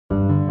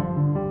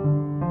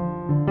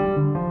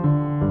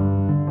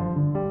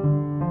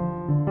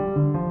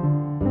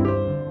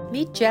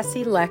Meet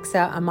Jessie,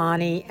 Lexa,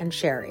 Amani, and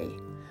Sherry.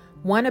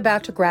 One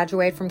about to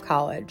graduate from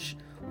college,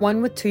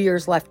 one with 2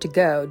 years left to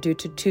go due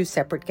to 2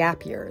 separate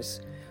gap years,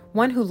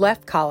 one who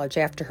left college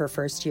after her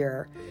first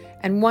year,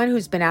 and one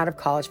who's been out of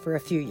college for a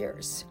few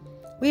years.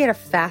 We had a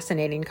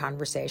fascinating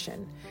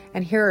conversation,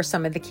 and here are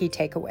some of the key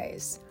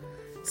takeaways.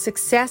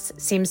 Success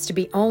seems to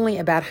be only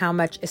about how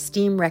much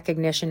esteem,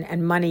 recognition,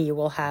 and money you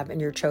will have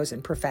in your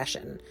chosen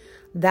profession.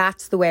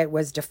 That's the way it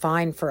was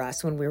defined for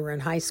us when we were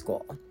in high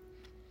school.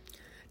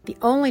 The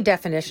only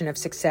definition of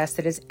success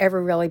that has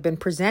ever really been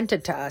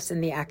presented to us in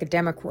the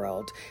academic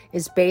world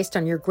is based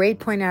on your grade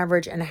point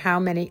average and how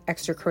many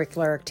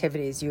extracurricular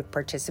activities you have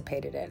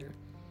participated in.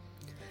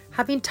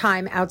 Having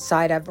time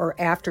outside of or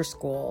after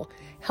school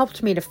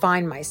helped me to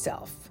find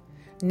myself.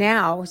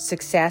 Now,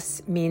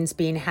 success means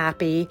being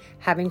happy,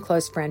 having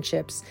close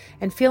friendships,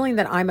 and feeling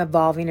that I'm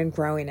evolving and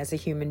growing as a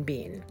human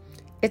being.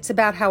 It's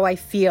about how I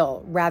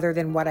feel rather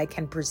than what I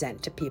can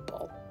present to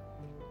people.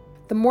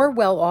 The more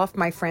well-off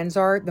my friends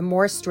are, the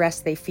more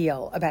stressed they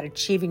feel about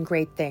achieving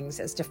great things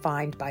as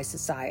defined by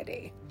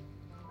society.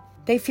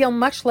 They feel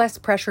much less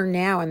pressure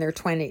now in their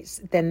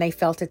 20s than they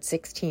felt at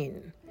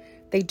 16.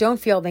 They don't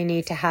feel they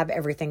need to have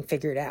everything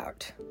figured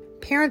out.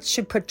 Parents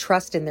should put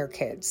trust in their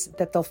kids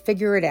that they'll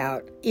figure it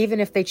out,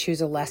 even if they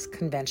choose a less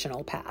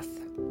conventional path.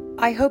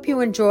 I hope you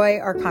enjoy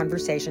our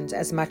conversations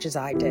as much as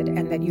I did,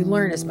 and that you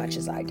learn as much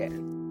as I did.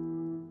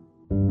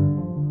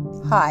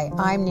 Hi,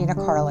 I'm Nina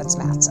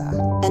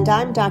Karlitz-Matza. And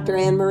I'm Dr.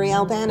 Anne Marie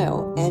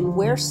Albano, and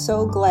we're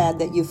so glad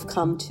that you've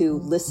come to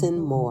listen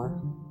more.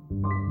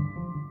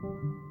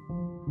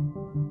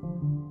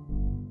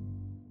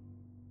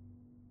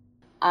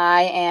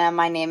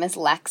 My name is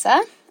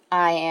Lexa.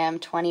 I am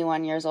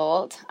 21 years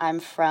old. I'm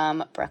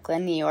from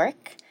Brooklyn, New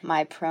York.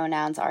 My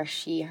pronouns are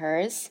she,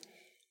 hers.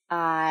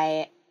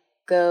 I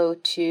go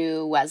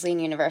to Wesleyan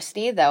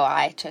University, though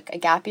I took a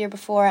gap year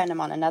before and I'm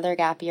on another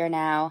gap year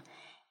now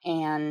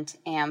and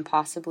am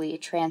possibly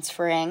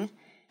transferring.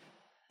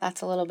 That's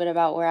a little bit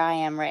about where I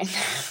am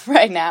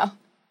right now.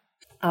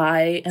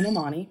 I am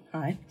Amani.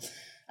 Hi.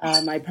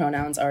 My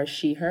pronouns are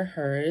she, her,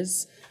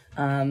 hers.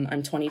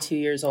 I'm 22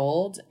 years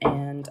old,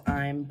 and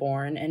I'm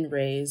born and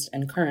raised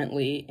and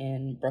currently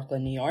in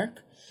Brooklyn, New York.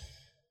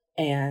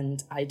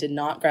 And I did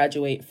not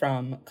graduate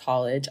from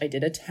college. I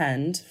did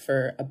attend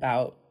for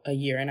about a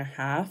year and a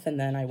half, and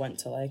then I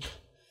went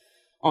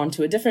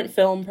onto a different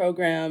film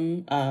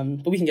program,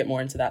 but we can get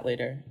more into that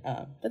later.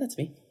 But that's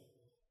me.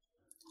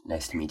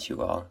 Nice to meet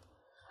you all.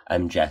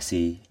 I'm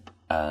Jesse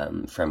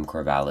from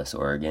Corvallis,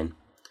 Oregon,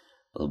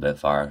 a little bit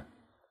far.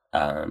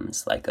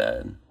 It's like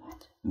a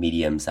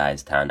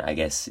medium-sized town. I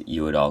guess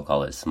you would all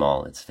call it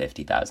small. It's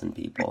 50,000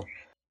 people,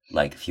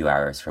 like a few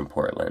hours from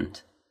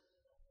Portland.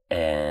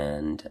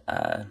 And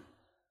I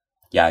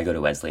go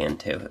to Wesleyan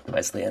too.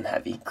 Wesleyan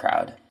heavy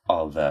crowd.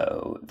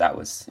 Although that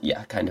was,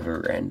 kind of a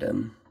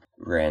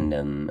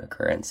random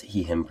occurrence.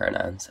 He, him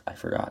pronouns, I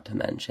forgot to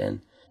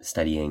mention.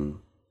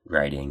 Studying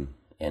writing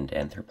and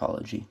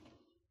anthropology.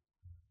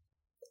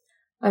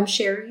 I'm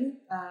Sherry.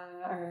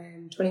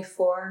 I'm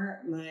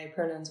 24. My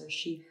pronouns are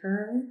she,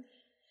 her.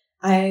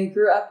 I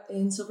grew up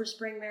in Silver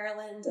Spring,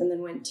 Maryland, and then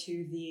went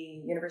to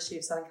the University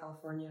of Southern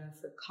California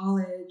for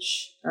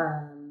college.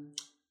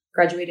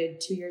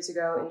 Graduated 2 years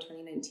ago in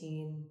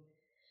 2019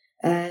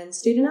 and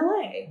stayed in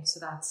LA. So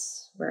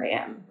that's where I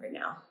am right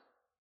now.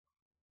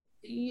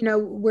 You know,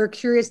 we're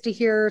curious to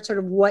hear sort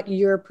of what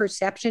your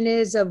perception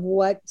is of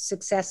what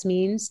success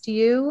means to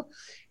you,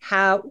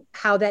 how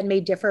that may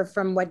differ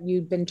from what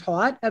you've been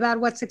taught about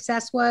what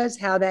success was,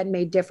 how that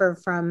may differ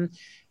from,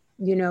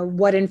 you know,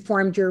 what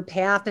informed your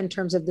path in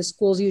terms of the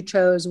schools you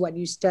chose, what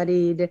you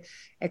studied,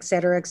 et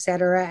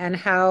cetera, and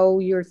how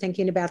you're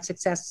thinking about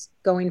success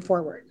going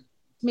forward.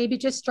 Maybe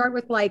just start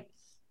with like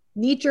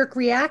knee-jerk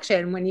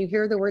reaction when you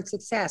hear the word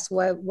success.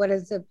 What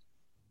does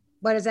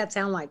that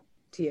sound like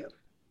to you?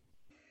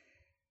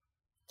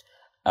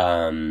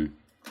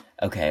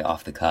 Okay,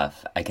 off the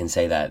cuff, I can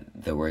say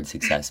that the word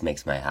success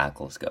makes my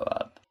hackles go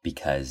up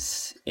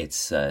because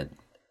it's a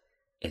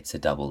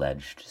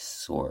double-edged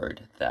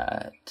sword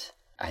that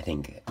I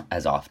think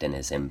as often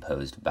is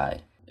imposed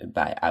by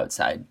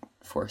outside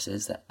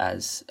forces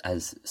as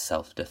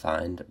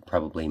self-defined,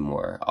 probably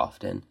more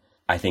often.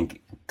 I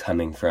think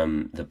coming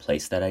from the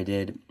place that I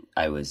did,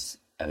 I was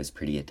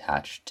pretty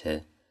attached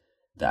to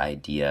the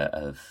idea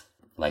of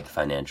like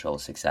financial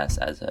success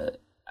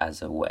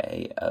as a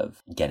way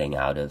of getting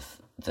out of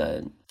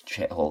the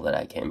shithole that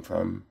I came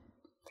from,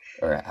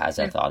 or as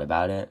I thought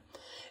about it.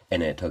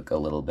 And it took a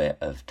little bit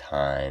of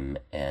time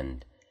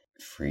and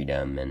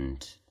freedom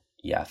and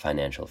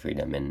financial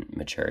freedom and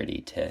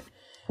maturity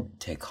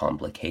to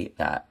complicate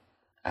that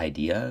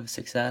idea of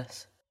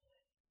success.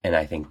 And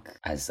I think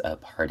as a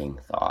parting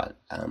thought,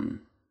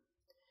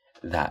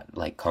 that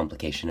like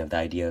complication of the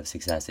idea of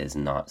success is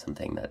not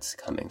something that's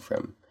coming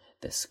from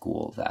the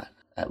school that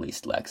at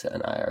least Lexa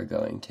and I are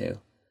going to,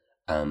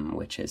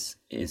 which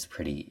is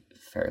pretty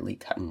fairly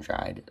cut and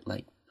dried,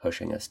 like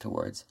pushing us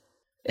towards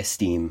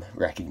esteem,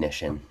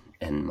 recognition,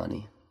 and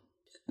money.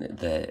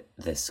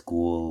 the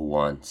school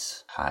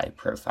wants high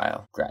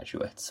profile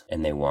graduates,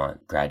 and they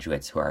want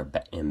graduates who are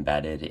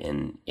embedded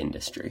in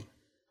industry,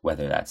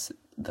 whether that's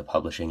the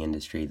publishing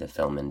industry, the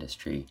film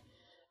industry,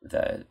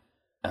 the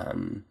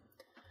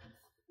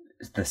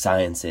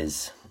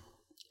sciences,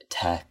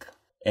 tech,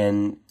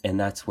 and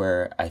that's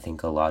where I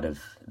think a lot of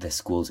the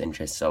school's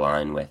interests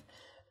align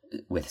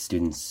with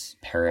students'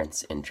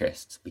 parents'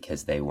 interests,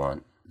 because they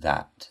want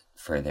that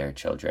for their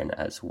children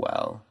as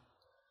well.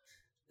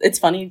 It's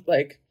funny,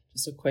 like,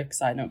 just a quick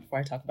side note before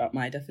I talk about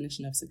my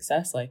definition of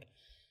success, like,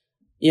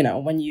 you know,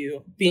 when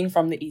you, being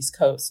from the East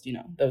Coast, you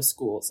know, those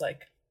schools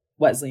like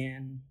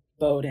Wesleyan,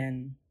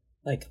 Bowdoin,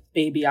 like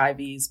baby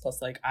Ivies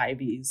plus like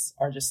Ivies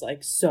are just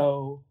like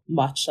so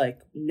much like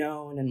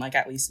known. And like,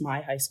 at least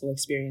my high school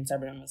experience,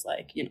 everyone was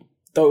like, you know,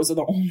 those are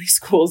the only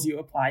schools you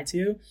apply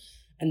to.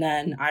 And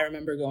then I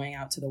remember going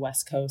out to the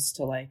West Coast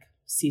to like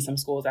see some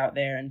schools out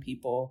there, and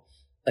people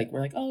like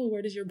were like, oh,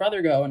 where does your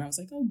brother go? And I was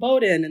like, oh,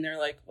 Bowdoin. And they're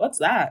like, what's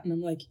that? And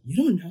I'm like, you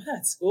don't know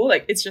that school?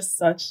 Like, it's just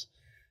such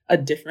a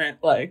different,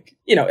 like,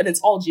 you know, and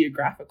it's all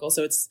geographical.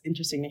 So it's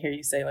interesting to hear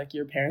you say like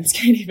your parents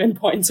can't even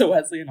point to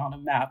Wesleyan on a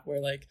map, where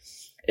like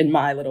in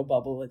my little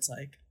bubble, it's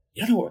like,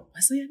 you don't know what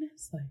Wesleyan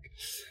is?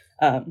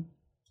 Like,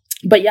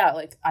 but yeah,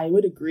 like I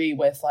would agree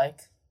with like,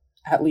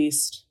 at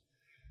least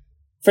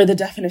for the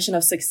definition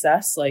of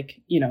success,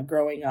 like, you know,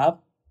 growing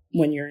up,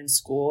 when you're in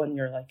school and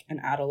you're like an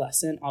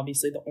adolescent,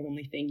 obviously the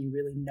only thing you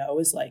really know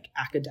is like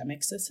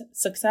academic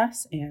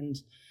success. And,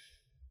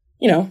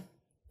 you know,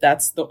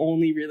 that's the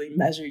only really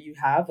measure you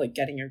have, like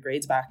getting your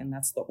grades back. And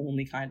that's the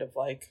only kind of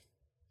like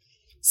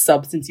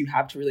substance you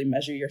have to really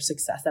measure your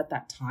success at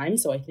that time.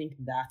 So I think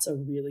that's a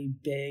really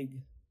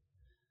big,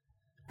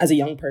 as a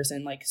young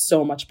person, like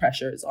so much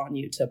pressure is on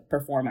you to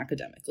perform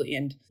academically.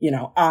 And, you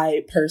know,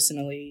 I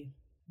personally,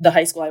 the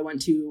high school I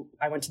went to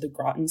the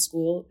Groton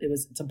School.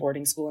 It's a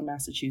boarding school in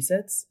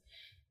Massachusetts.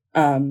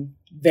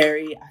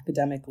 Very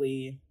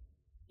academically,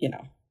 you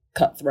know,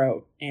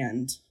 cutthroat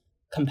and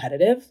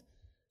competitive.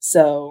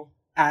 So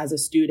as a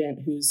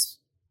student who's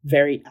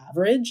very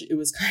average, it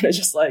was kind of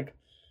just like,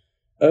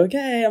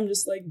 okay, I'm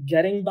just like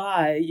getting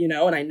by, you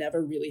know, and I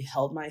never really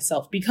held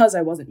myself, because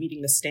I wasn't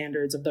meeting the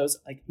standards of those,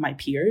 like my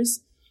peers.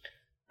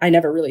 I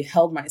never really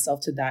held myself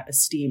to that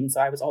esteem.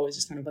 So I was always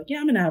just kind of like, yeah,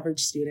 I'm an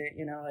average student,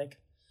 you know, like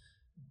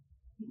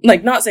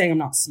not saying I'm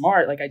not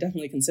smart. Like I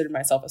definitely considered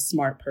myself a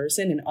smart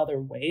person in other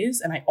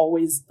ways. And I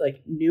always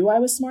like knew I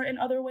was smart in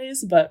other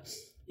ways, but,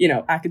 you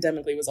know,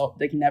 academically was all,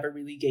 like never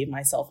really gave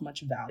myself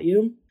much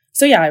value.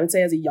 So yeah, I would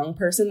say as a young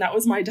person, that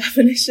was my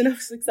definition of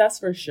success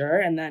for sure.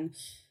 And then,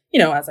 you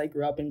know, as I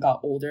grew up and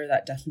got older,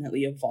 that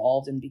definitely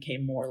evolved and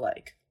became more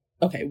like,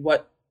 okay,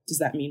 what does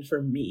that mean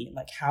for me?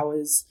 Like, how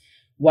is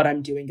what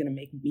I'm doing going to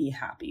make me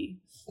happy?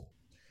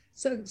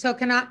 So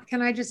can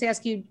I just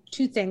ask you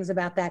two things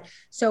about that?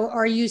 So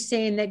are you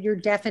saying that your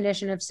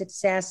definition of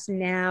success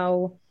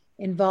now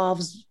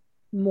involves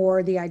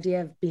more the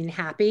idea of being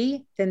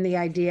happy than the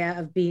idea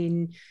of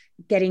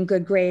getting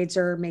good grades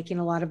or making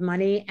a lot of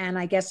money? And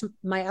I guess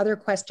my other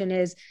question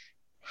is,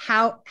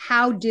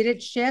 how did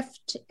it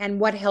shift, and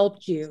what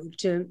helped you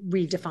to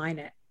redefine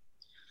it?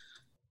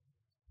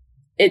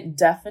 It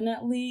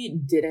definitely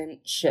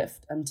didn't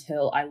shift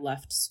until I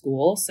left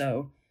school.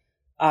 So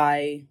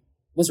I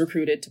was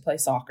recruited to play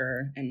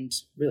soccer and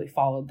really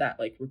followed that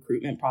like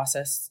recruitment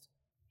process.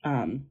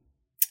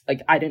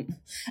 Like I didn't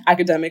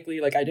academically,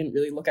 like I didn't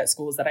really look at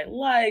schools that I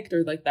liked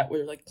or like that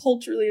were like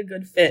culturally a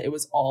good fit. It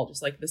was all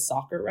just like the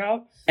soccer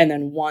route. And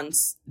then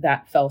once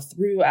that fell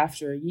through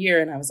after a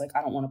year and I was like,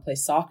 I don't want to play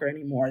soccer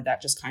anymore,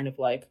 that just kind of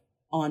like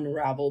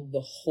unraveled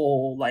the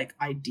whole like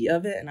idea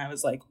of it. And I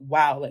was like,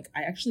 wow, like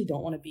I actually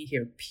don't want to be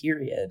here,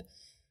 period.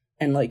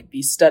 And like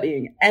be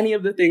studying any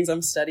of the things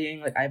I'm studying.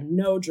 Like I have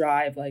no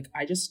drive. Like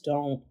I just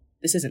don't,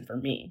 this isn't for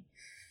me.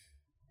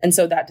 And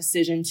so that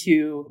decision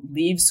to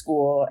leave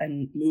school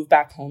and move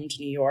back home to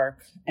New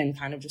York and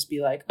kind of just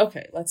be like,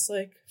 okay, let's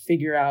like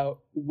figure out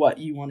what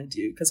you want to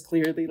do. Cause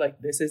clearly like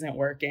this isn't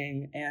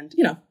working. And,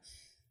 you know,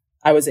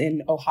 I was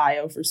in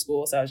Ohio for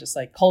school. So I was just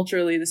like,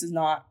 culturally, this is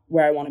not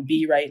where I want to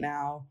be right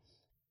now.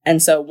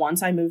 And so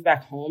once I moved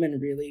back home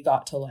and really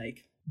got to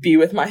like be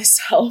with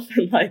myself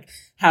and like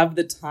have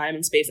the time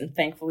and space, and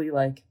thankfully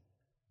like,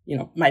 you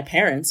know, my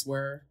parents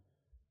were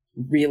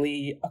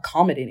really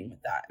accommodating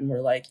with that and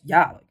were like,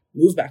 yeah, like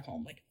move back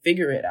home, like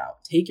figure it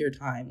out, take your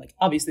time. Like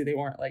obviously they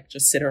weren't like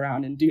just sit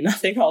around and do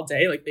nothing all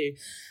day. Like they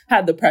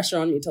had the pressure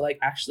on me to like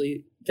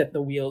actually get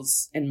the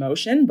wheels in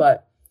motion.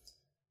 But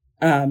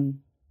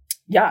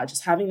yeah,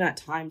 just having that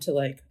time to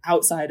like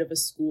outside of a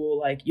school,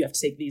 like you have to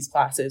take these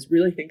classes,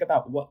 really think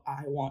about what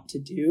I want to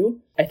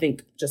do, I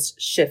think just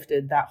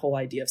shifted that whole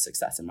idea of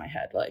success in my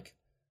head. Like,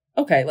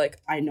 okay, like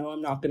I know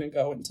I'm not going to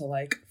go into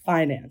like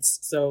finance.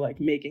 So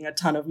like making a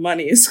ton of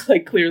money is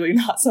like clearly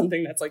not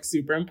something that's like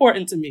super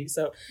important to me.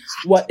 So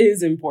what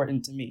is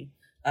important to me?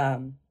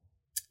 And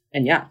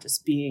yeah,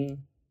 just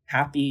being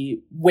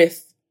happy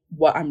with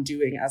what I'm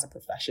doing as a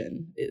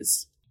profession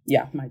is,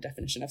 yeah, my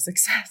definition of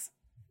success.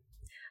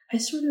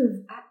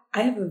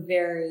 I have a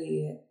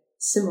very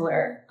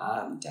similar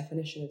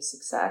definition of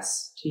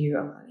success to you,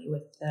 Amani,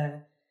 with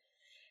the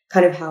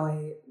kind of how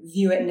I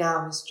view it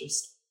now as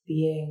just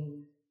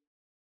being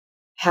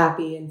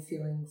happy and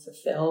feeling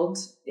fulfilled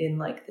in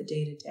like the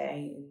day to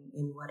day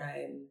in what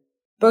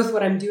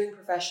I'm doing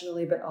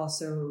professionally, but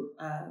also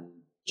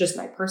just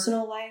my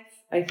personal life,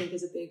 I think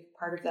is a big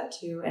part of that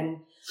too. And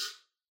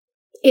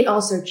it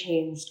also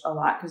changed a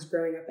lot because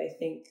growing up, I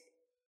think,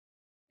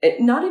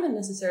 not even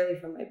necessarily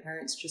from my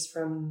parents, just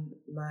from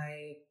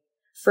my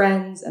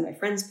friends and my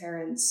friends'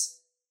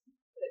 parents,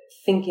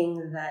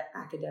 thinking that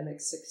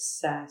academic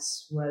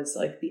success was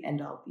like the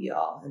end all be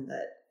all, and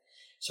that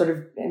sort of,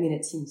 I mean,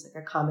 it seems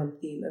like a common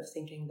theme of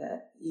thinking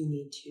that you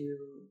need to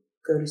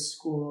go to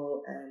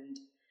school and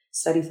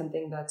study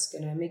something that's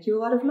going to make you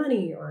a lot of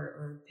money,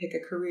 or pick a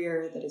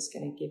career that is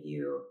going to give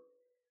you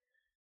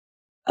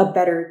a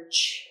better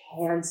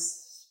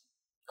chance,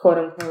 quote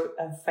unquote,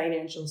 of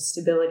financial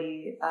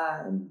stability.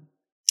 And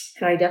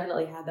I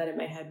definitely had that in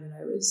my head when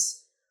I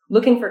was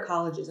looking for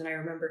colleges. And I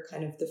remember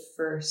kind of the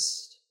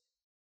first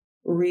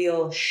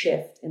real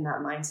shift in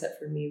that mindset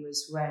for me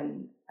was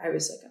when I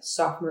was like a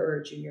sophomore or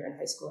a junior in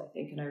high school, I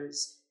think. And I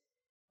was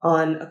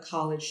on a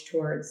college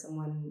tour and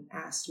someone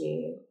asked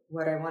me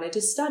what I wanted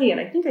to study. And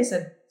I think I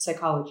said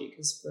psychology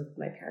because both of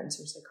my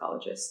parents are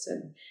psychologists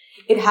and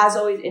it has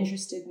always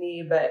interested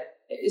me. But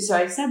so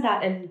I said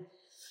that, and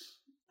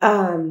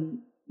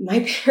my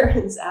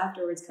parents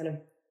afterwards kind of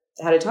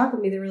had a talk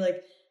with me. They were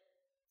like,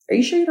 "Are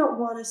you sure you don't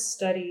want to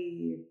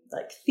study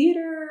like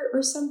theater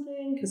or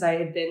something?" Because I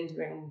had been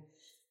doing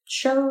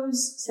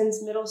shows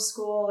since middle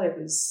school. It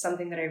was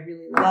something that I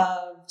really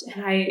loved.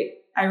 And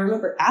I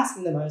remember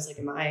asking them, I was like,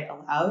 "Am I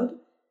allowed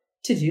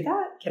to do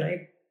that? Can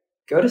I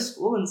go to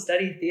school and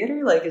study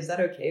theater? Like, is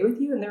that okay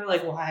with you?" And they were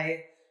like,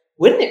 "Why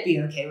wouldn't it be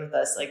okay with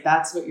us? Like,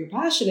 that's what you're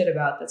passionate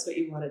about. That's what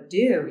you want to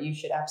do. You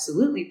should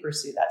absolutely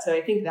pursue that." So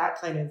I think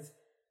that kind of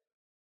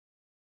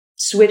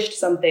switched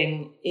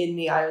something in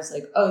me. I was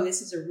like, oh,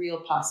 this is a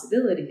real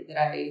possibility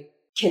that I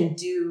can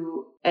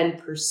do and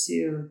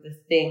pursue the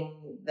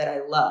thing that I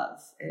love.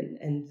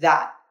 And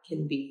that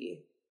can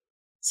be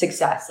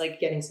success, like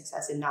getting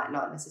success and not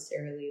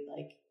necessarily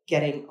like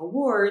getting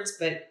awards,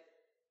 but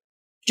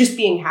just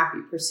being happy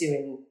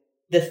pursuing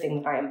the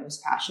thing that I am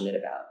most passionate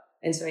about.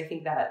 And so I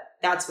think that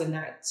that's when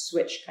that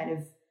switch kind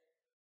of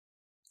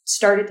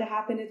started to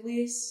happen, at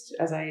least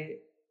as I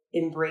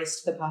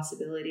embraced the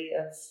possibility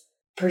of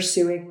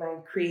pursuing my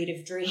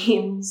creative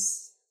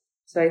dreams.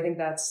 So I think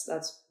that's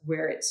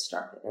where it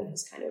started and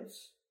has kind of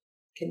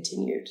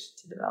continued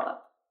to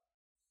develop.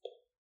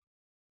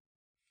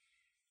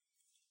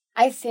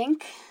 I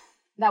think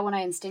that when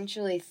I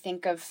instinctually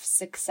think of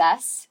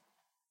success,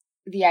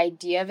 the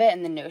idea of it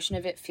and the notion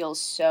of it feels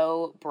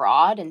so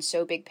broad and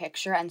so big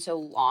picture and so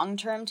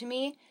long-term to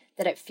me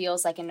that it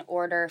feels like in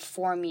order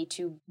for me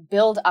to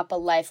build up a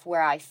life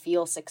where I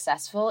feel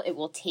successful, it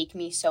will take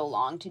me so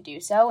long to do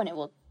so, and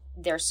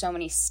there's so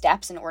many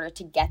steps in order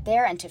to get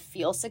there and to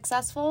feel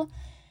successful.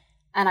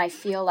 And I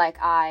feel like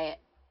I,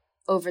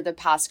 over the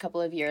past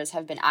couple of years,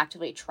 have been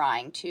actively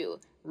trying to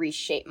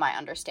reshape my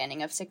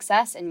understanding of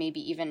success and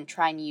maybe even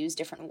try and use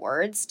different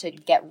words to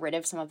get rid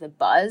of some of the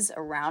buzz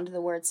around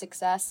the word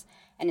success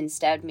and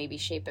instead maybe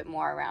shape it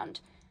more around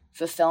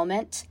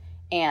fulfillment.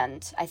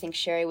 And I think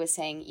Sherry was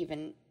saying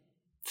even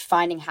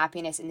finding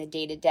happiness in the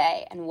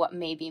day-to-day and what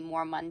may be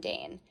more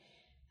mundane.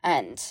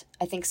 And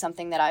I think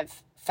something that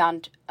I've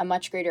found a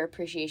much greater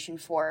appreciation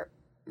for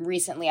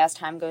recently as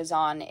time goes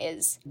on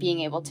is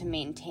being able to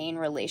maintain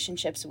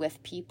relationships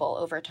with people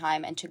over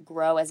time and to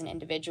grow as an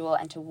individual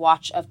and to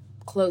watch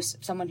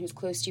someone who's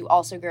close to you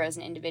also grow as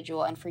an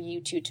individual, and for you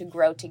two to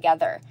grow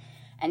together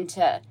and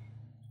to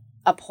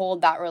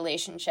uphold that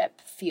relationship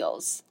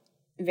feels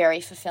very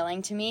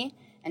fulfilling to me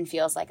and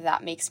feels like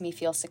that makes me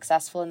feel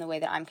successful in the way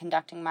that I'm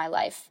conducting my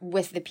life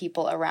with the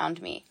people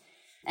around me.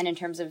 And in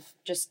terms of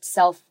just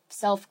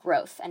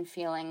self-growth and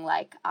feeling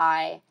like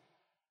I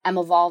am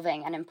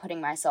evolving and am putting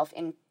myself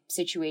in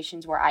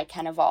situations where I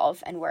can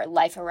evolve and where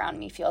life around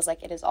me feels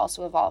like it is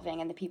also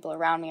evolving and the people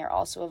around me are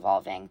also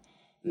evolving,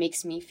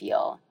 makes me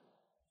feel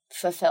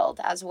fulfilled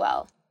as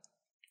well.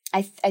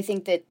 I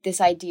think that this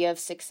idea of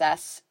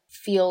success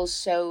feels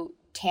so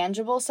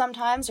tangible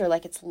sometimes, or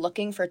like it's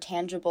looking for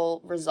tangible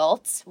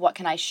results. What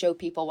can I show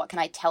people? What can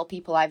I tell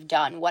people I've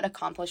done? What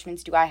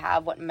accomplishments do I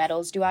have? What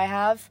medals do I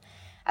have?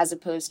 As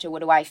opposed to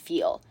what do I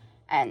feel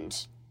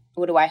and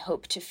what do I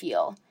hope to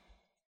feel?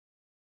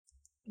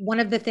 One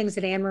of the things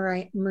that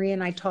Anne-Marie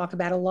and I talk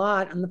about a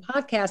lot on the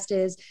podcast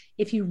is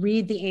if you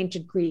read the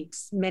ancient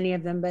Greeks, many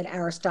of them, but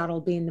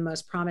Aristotle being the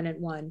most prominent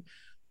one,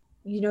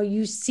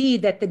 you see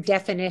that the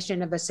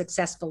definition of a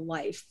successful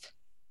life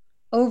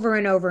over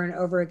and over and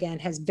over again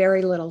has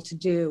very little to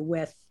do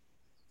with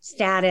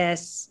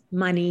status,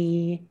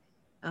 money,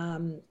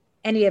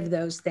 any of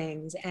those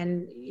things.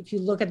 And if you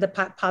look at the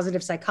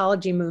positive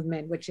psychology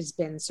movement, which has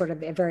been sort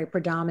of a very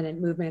predominant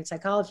movement in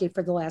psychology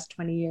for the last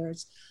 20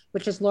 years,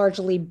 which is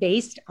largely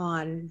based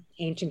on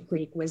ancient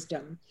Greek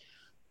wisdom,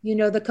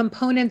 the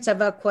components of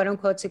a quote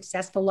unquote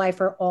successful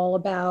life are all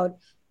about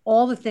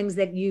all the things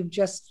that you've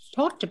just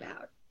talked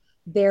about.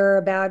 They're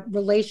about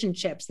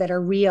relationships that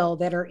are real,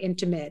 that are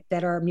intimate,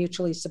 that are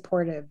mutually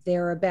supportive.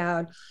 They're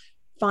about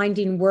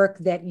finding work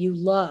that you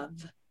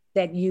love,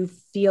 that you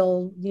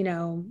feel,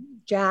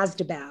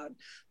 jazzed about.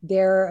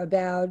 They're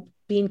about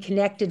being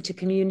connected to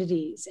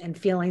communities and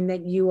feeling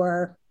that you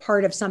are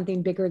part of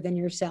something bigger than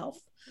yourself.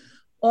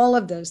 All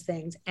of those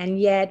things. And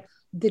yet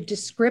the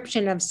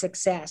description of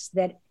success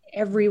that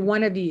every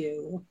one of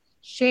you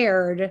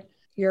shared,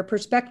 your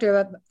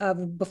perspective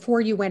of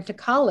before you went to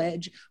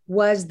college,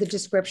 was the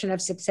description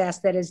of success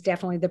that is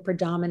definitely the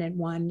predominant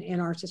one in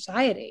our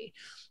society.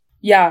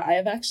 Yeah, I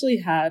have actually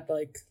had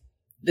like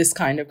this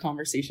kind of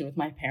conversation with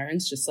my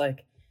parents, just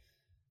like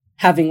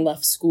having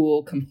left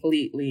school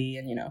completely.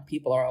 And,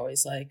 people are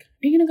always like,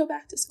 are you going to go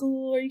back to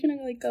school? Are you going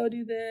to like go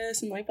do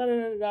this? And like, da, da,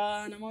 da,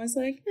 da. And I'm always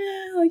like,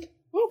 like,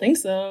 I don't think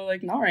so.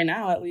 Like, not right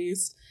now, at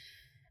least.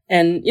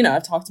 And,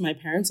 I've talked to my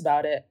parents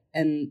about it,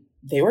 and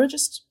they were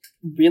just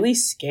really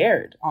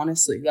scared,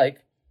 honestly.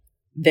 Like,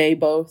 they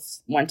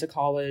both went to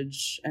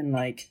college and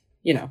like,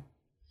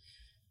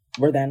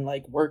 were then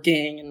like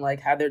working and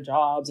like had their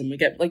jobs, and we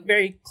get like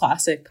very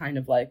classic kind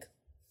of like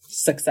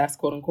success,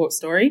 quote unquote,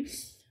 story.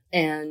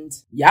 And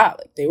yeah,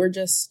 like they were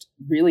just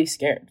really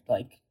scared,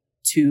 like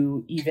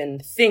to even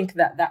think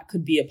that that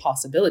could be a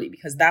possibility,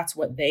 because that's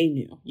what they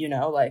knew,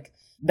 like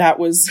that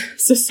was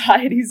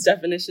society's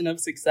definition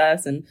of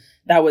success, and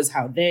that was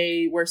how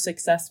they were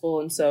successful.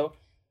 And so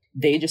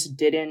they just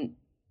didn't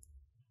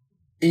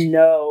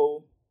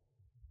know,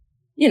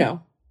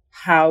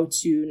 how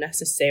to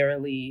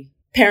necessarily,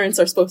 parents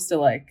are supposed to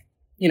like,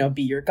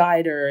 be your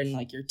guider and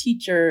like your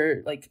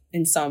teacher, like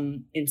in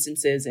some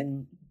instances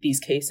in these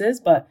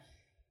cases. But,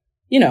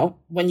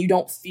 when you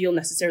don't feel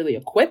necessarily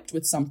equipped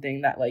with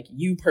something that like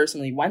you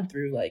personally went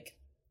through, like,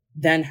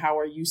 then how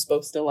are you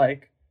supposed to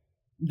like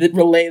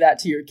relay that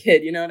to your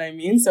kid? You know what I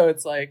mean? So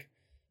it's like,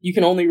 you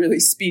can only really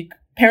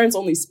parents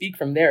only speak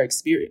from their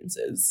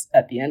experiences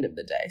at the end of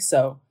the day.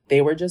 So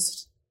they were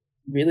just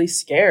really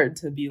scared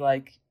to be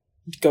like,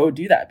 go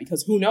do that,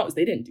 because who knows?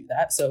 They didn't do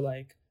that. So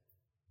like,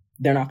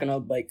 they're not going to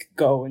like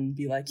go and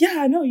be like,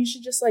 yeah, no, you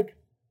should just like,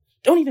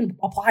 don't even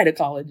apply to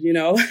college,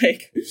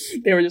 like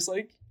they were just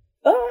like,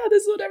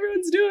 this is what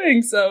everyone's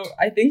doing. So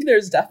I think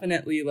there's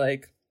definitely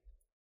like,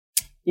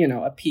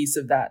 a piece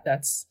of that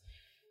that's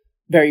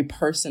very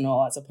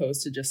personal, as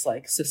opposed to just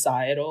like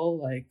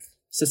societal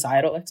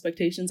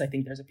expectations. I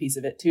think there's a piece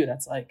of it too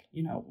that's like,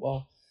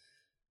 well,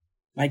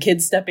 my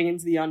kid's stepping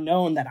into the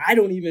unknown that I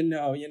don't even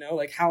know,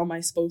 like, how am I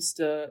supposed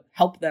to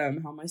help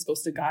them? How am I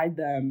supposed to guide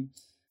them?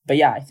 But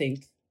yeah, I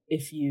think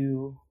if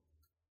you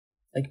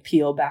like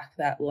peel back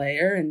that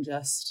layer and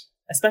just,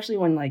 especially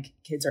when like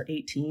kids are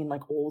 18,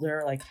 like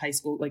older, like high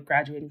school, like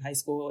graduating high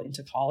school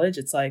into college,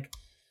 it's like,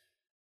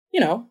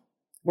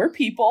 we're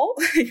people,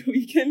 like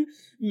we can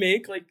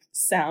make like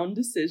sound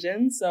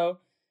decisions. So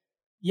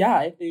yeah,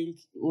 I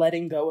think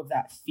letting go of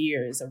that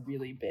fear is a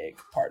really big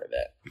part of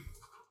it.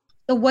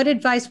 So what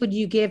advice would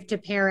you give to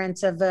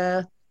parents of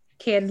a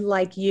kid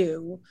like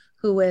you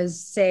who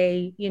is,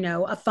 say,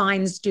 a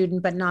fine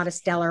student, but not a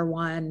stellar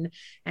one,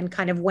 and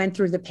kind of went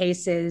through the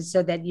paces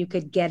so that you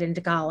could get into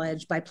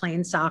college by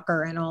playing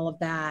soccer and all of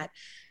that?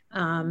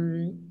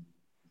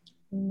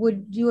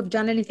 Would you have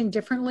done anything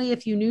differently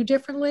if you knew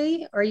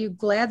differently? Are you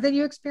glad that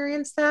you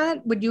experienced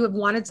that? Would you have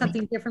wanted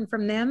something different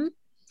from them?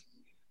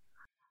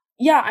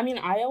 Yeah, I mean,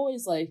 I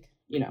always like,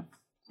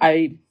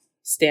 I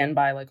stand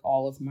by like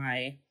all of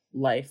my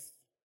life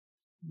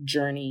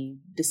journey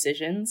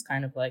decisions,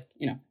 kind of like,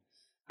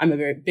 I'm a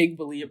very big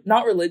believer,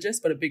 not religious,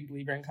 but a big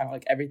believer in kind of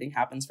like everything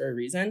happens for a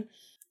reason.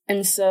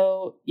 And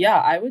so, yeah,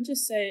 I would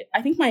just say,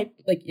 I think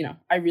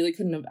I really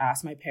couldn't have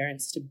asked my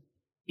parents to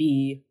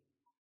be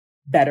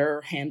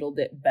better, handled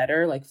it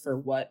better, like for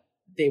what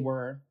they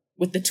were,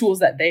 with the tools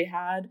that they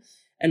had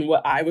and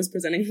what I was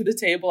presenting to the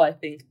table. I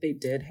think they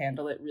did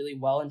handle it really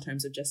well in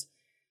terms of just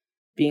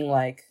being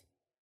like,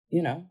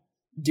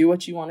 do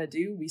what you want to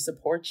do. We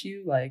support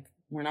you. Like,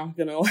 we're not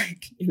going to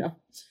like,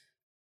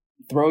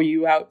 throw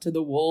you out to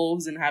the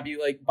wolves and have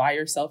you like by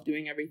yourself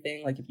doing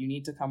everything. Like, if you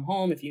need to come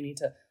home, if you need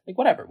to like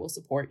whatever, we'll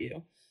support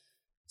you.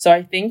 So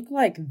I think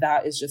like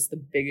that is just the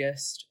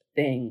biggest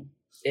thing,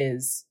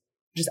 is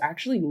just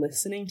actually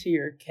listening to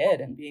your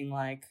kid and being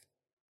like,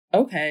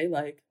 okay,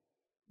 like,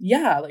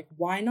 yeah, like,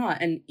 why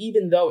not? And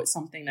even though it's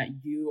something that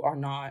you are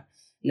not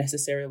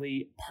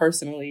necessarily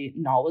personally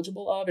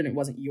knowledgeable of, and it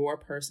wasn't your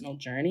personal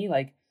journey,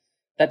 like,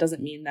 that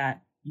doesn't mean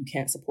that you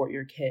can't support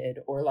your kid,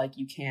 or like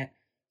you can't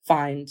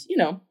find,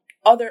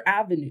 other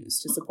avenues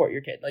to support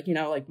your kid. Like,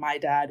 like my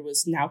dad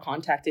was now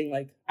contacting,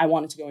 like, I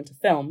wanted to go into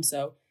film.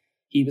 So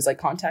he was like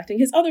contacting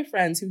his other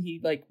friends who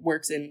he like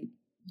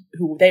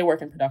who they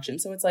work in production.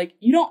 So it's like,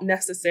 you don't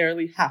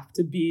necessarily have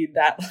to be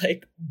that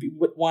like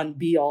one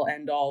be all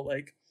end all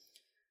like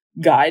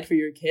guide for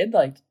your kid.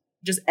 Like,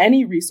 just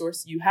any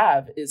resource you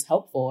have is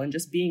helpful, and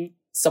just being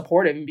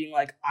supportive and being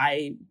like,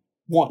 I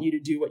want you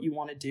to do what you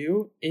want to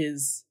do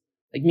is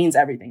like means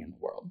everything in the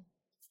world.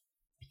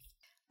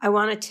 I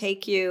want to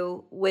take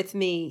you with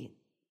me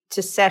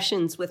to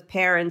sessions with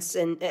parents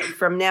and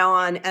from now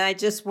on. And I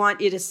just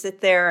want you to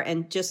sit there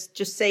and just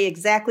say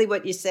exactly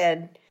what you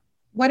said.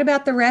 What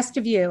about the rest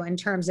of you in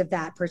terms of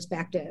that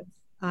perspective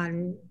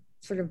on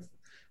sort of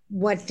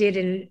what did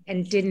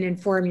and didn't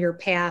inform your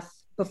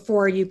path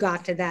before you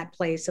got to that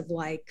place of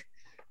like,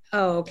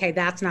 oh, okay,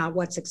 that's not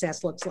what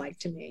success looks like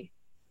to me?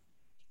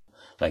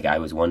 Like, I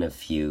was one of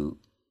few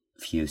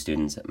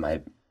students.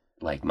 My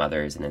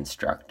mother is an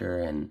instructor,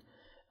 and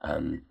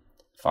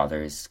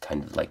father is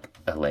kind of like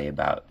a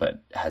layabout,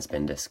 but has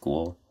been to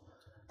school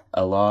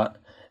a lot.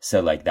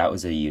 So that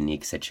was a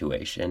unique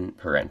situation,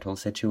 parental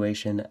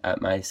situation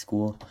at my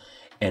school.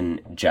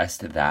 And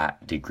just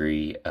that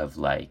degree of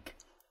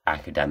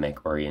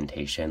academic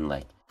orientation,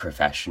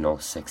 professional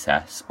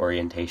success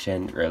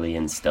orientation, really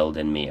instilled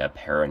in me a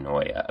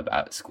paranoia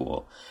about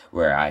school,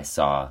 where I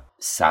saw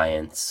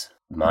science,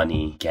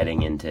 money,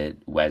 getting into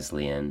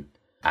Wesleyan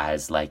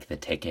as the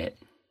ticket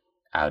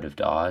out of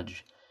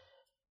Dodge.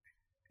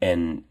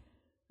 And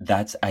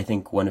that's, I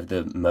think, one of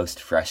the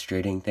most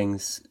frustrating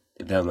things,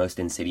 the most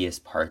insidious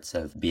parts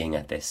of being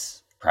at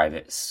this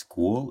private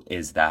school,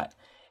 is that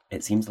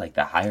it seems like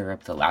the higher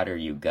up the ladder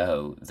you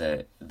go,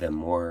 the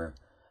more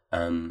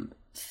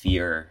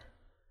fear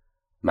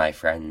my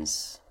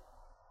friends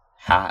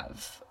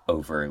have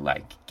over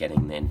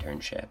getting the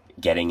internship,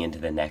 getting into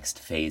the next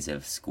phase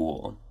of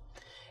school.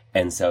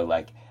 And so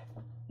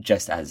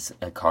just as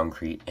a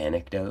concrete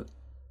anecdote,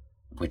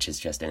 which is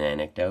just an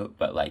anecdote,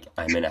 but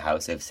I'm in a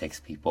house of 6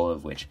 people,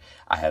 of which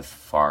I have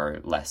far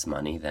less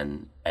money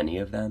than any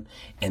of them,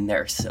 and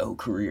they're so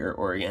career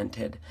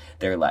oriented.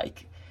 They're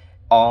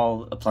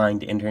all applying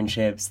to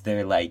internships.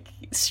 They're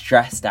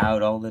stressed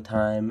out all the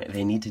time.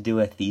 They need to do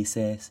a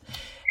thesis.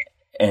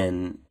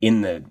 And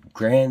in the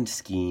grand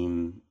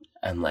scheme,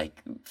 I'm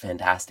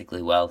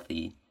fantastically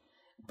wealthy,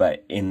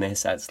 but in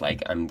this, that's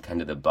I'm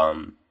kind of the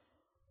bum.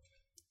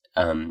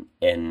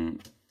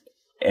 And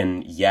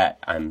yet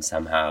I'm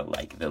somehow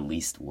the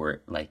least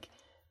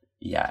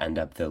end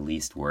up the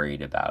least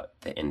worried about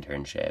the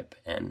internship,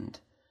 and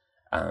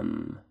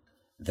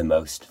the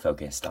most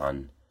focused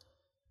on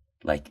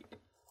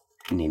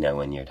Nina,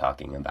 when you're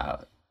talking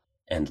about,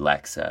 and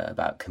Lexa,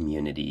 about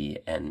community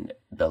and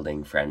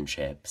building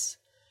friendships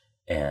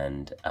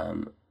and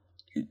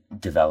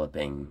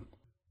developing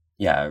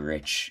a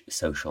rich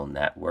social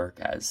network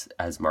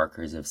as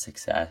markers of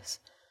success.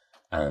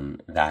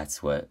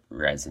 That's what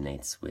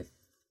resonates with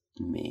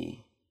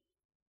me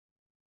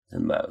the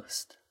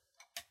most.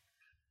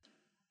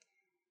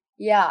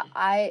 Yeah,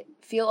 I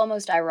feel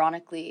almost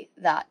ironically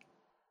that,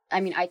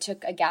 I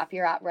took a gap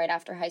year right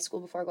after high school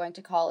before going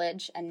to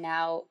college, and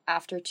now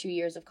after 2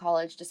 years of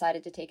college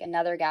decided to take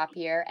another gap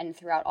year. And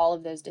throughout all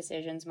of those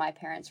decisions, my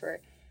parents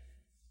were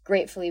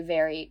gratefully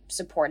very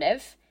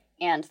supportive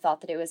and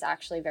thought that it was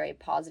actually very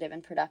positive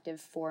and productive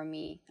for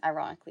me,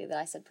 ironically that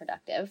I said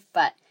productive,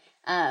 but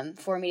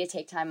for me to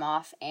take time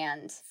off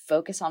and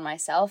focus on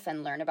myself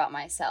and learn about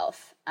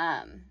myself.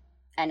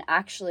 And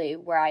actually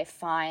where I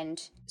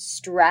find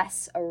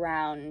stress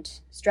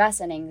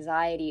and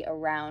anxiety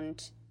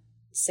around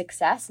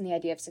success and the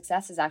idea of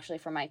success is actually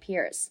from my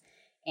peers,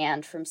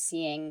 and from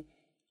seeing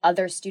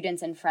other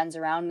students and friends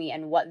around me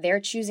and what they're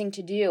choosing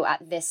to do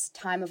at this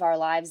time of our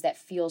lives that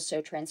feels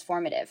so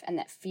transformative, and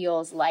that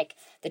feels like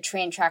the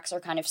train tracks are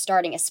kind of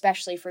starting,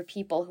 especially for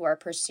people who are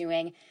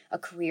pursuing a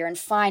career in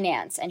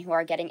finance and who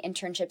are getting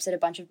internships at a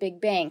bunch of big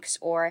banks,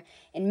 or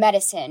in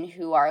medicine,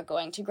 who are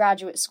going to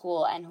graduate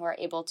school and who are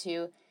able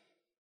to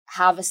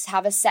have a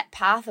set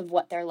path of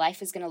what their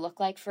life is going to look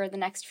like for the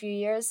next few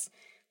years.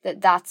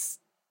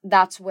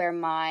 That's where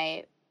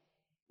my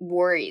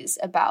worries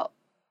about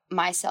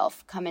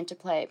myself come into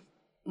play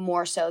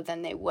more so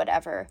than they would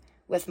ever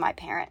with my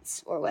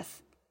parents or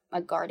with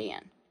a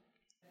guardian.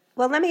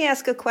 Well, let me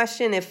ask a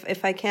question,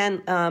 if I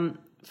can,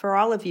 for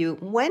all of you.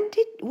 When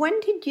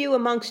did you,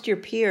 amongst your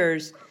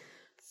peers,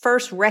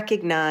 first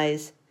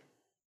recognize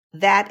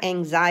that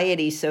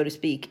anxiety, so to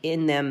speak,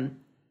 in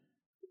them?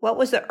 What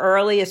was the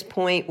earliest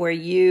point where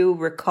you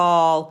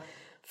recall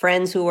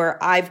friends who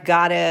were, I've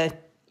got to,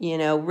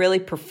 really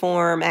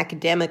perform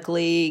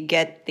academically,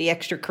 get the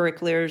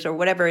extracurriculars or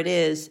whatever it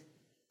is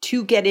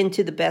to get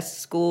into the best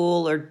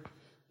school, or,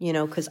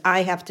 because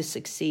I have to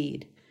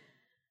succeed?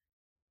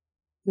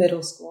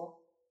 Middle school,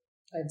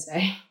 I'd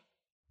say,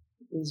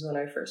 is when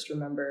I first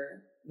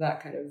remember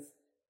that kind of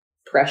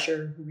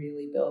pressure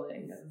really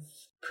building, of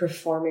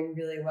performing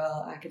really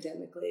well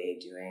academically,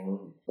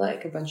 doing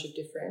a bunch of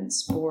different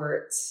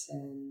sports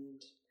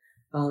and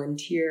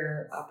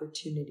volunteer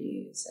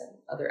opportunities and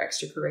other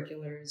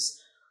extracurriculars,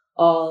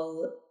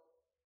 all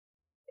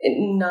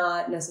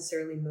not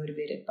necessarily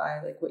motivated by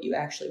what you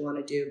actually want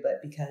to do,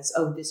 but because,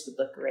 this would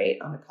look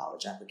great on a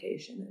college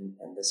application,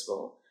 and this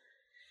will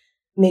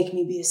make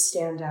me be a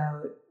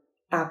standout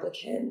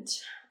applicant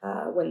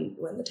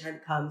when the time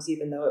comes,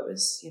 even though it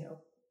was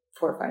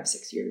 4, 5,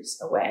 6 years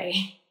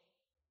away.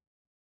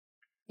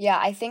 Yeah,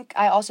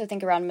 I also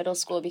think around middle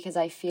school because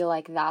I feel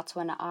like that's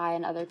when I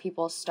and other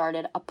people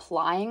started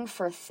applying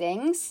for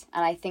things.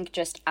 And I think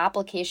just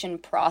application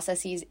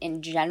processes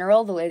in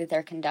general, the way that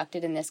they're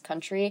conducted in this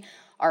country,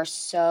 are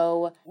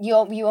so, you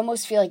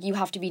almost feel like you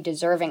have to be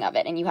deserving of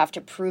it and you have to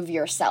prove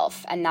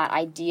yourself. And that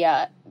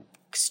idea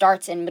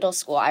starts in middle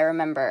school. I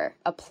remember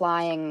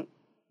applying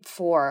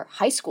for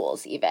high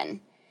schools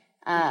even.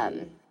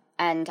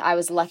 And I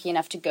was lucky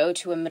enough to go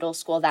to a middle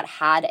school that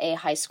had a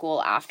high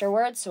school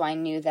afterwards, so I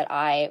knew that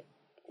I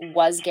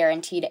was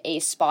guaranteed a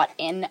spot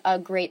in a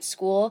great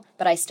school,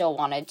 but I still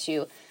wanted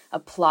to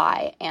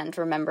apply and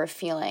remember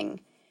feeling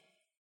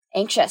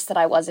anxious that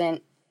I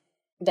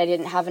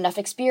didn't have enough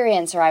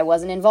experience or I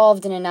wasn't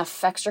involved in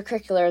enough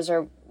extracurriculars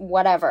or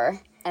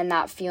whatever. And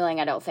that feeling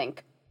I don't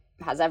think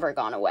has ever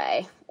gone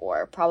away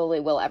or probably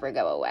will ever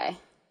go away.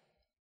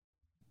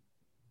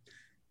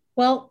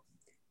 Well,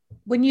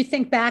 when you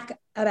think back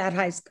about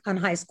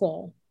high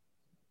school,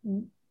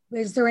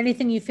 is there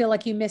anything you feel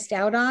like you missed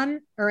out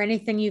on, or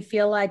anything you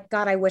feel like,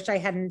 God, I wish I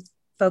hadn't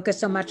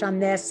focused so much on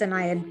this and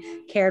I had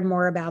cared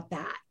more about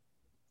that?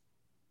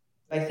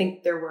 I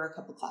think there were a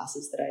couple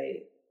classes that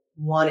I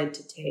wanted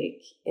to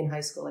take in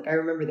high school. Like I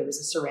remember there was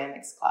a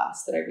ceramics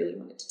class that I really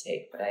wanted to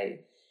take, but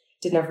I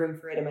didn't have room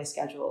for it in my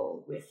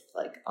schedule with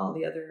like all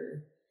the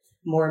other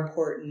more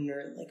important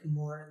or like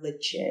more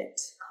legit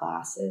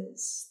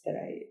classes that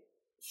I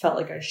felt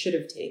like I should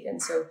have taken.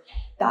 So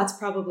that's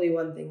probably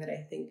one thing that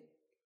I think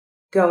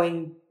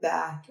going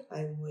back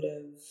I would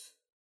have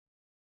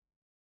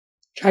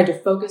tried to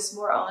focus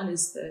more on,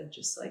 is the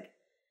just like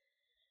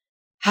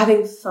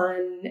having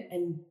fun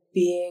and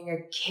being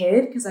a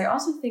kid. Because I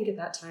also think at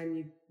that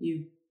time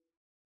you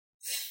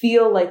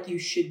feel like you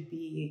should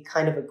be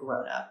kind of a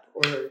grown-up,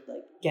 or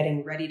like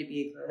getting ready to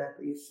be a grown-up,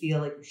 or you feel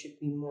like you should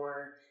be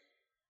more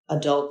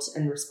adult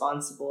and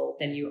responsible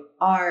than you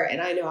are. And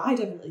I know I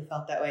definitely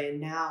felt that way. And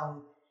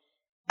now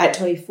at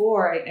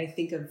 24, I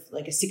think of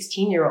like a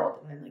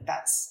 16-year-old and I'm like,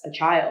 that's a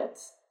child.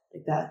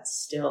 Like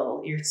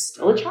you're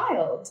still a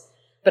child.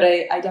 But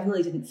I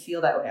definitely didn't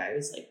feel that way. I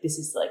was like, this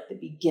is like the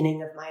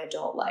beginning of my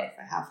adult life.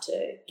 I have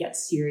to get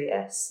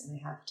serious and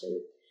I have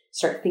to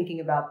start thinking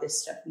about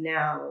this stuff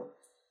now.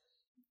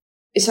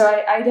 So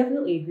I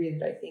definitely agree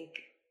that I think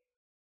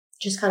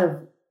just kind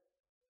of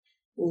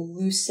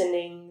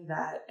loosening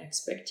that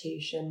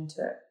expectation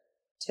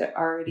to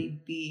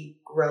already be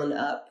grown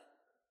up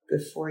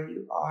before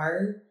you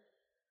are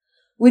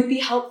would be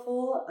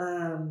helpful.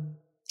 And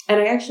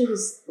I actually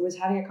was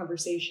having a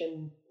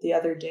conversation the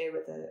other day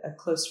with a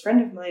close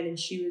friend of mine, and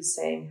she was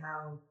saying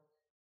how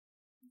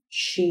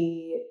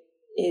she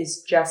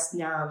is just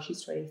now,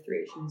 she's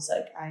 23. She's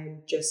like,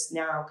 I'm just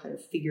now kind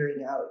of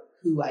figuring out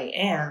who I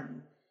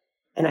am.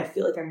 And I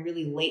feel like I'm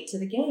really late to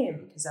the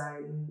game because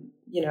I'm,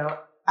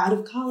 out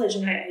of college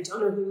and I don't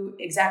know who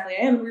exactly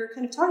I am. And we were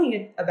kind of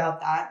talking about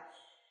that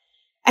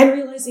and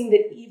realizing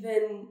that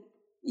even,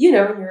 in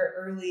your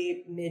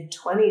early mid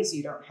 20s,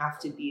 you don't have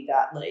to be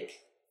that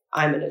like,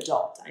 I'm an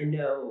adult. I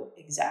know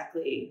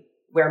exactly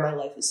where my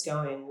life is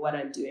going, what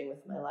I'm doing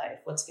with my life,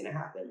 what's going to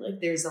happen. Like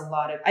there's a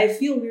lot of, I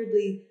feel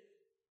weirdly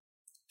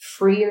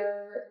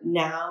freer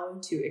now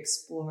to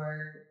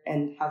explore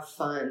and have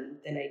fun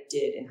than I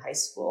did in high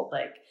school.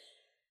 Like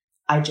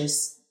I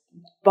just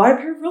bought a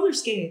pair of roller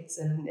skates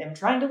and am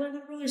trying to learn how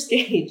to roller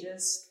skate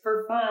just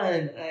for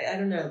fun. I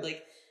don't know.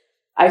 Like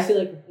I feel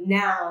like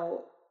now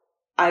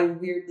I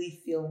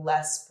weirdly feel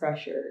less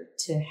pressure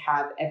to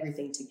have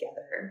everything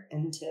together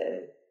and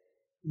to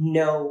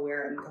know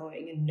where I'm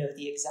going and know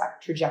the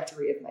exact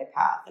trajectory of my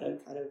path. And I'm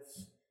kind of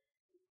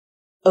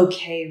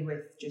okay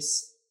with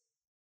just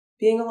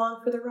being along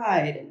for the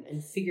ride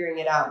and figuring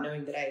it out,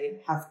 knowing that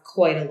I have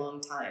quite a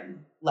long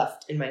time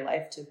left in my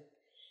life to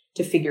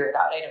figure it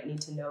out. I don't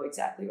need to know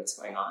exactly what's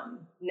going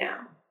on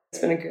now.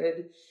 It's been a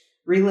good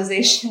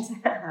realization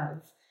to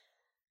have.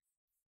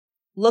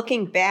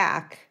 Looking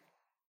back,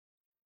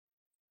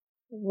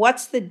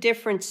 what's the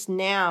difference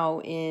now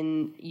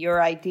in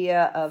your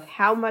idea of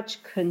how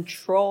much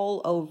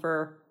control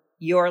over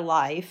your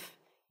life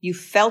you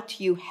felt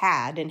you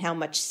had and how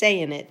much say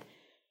in it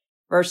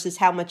versus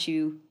how much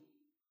you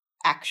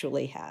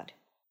actually had?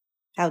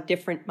 How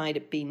different might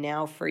it be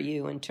now for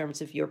you in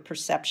terms of your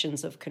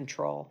perceptions of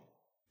control?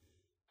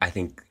 I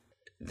think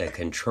the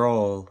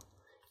control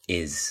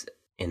is,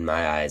 in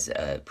my eyes,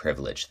 a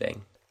privilege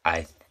thing.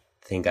 I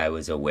think I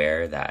was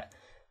aware that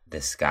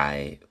the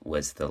sky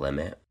was the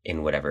limit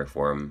in whatever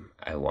form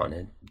I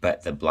wanted,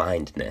 but the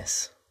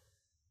blindness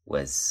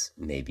was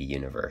maybe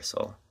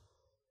universal.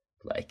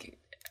 Like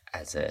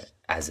as a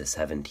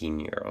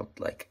 17-year-old,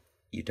 like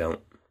you've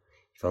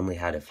only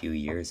had a few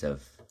years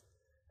of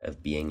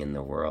being in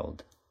the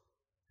world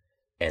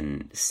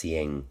and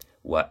seeing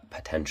what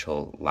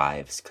potential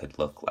lives could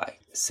look like.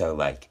 So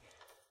like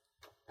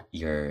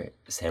your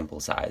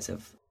sample size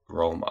of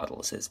role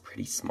models is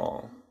pretty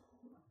small.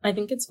 I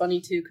think it's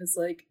funny too, because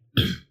like,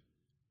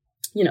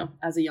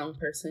 as a young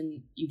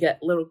person, you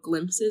get little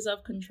glimpses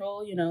of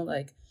control,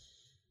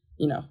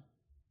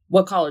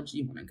 what college do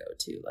you want to go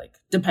to? Like,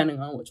 depending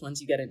on which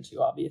ones you get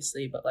into,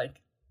 obviously, but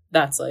like,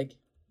 that's like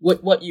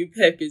what you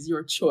pick is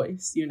your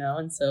choice, you know?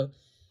 And so,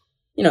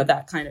 you know,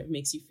 that kind of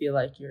makes you feel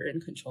like you're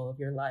in control of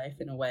your life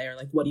in a way, or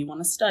like, what do you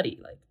want to study?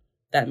 Like,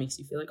 that makes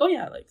you feel like, oh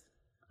yeah, like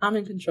I'm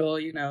in control,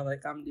 you know,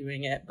 like I'm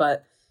doing it.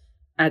 But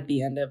at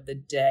the end of the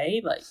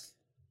day, like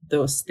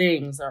those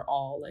things are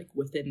all like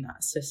within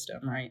that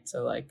system, right?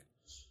 So like,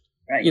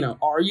 right. You know,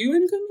 are you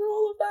in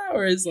control of that?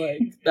 Or is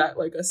like that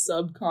like a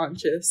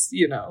subconscious,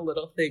 you know,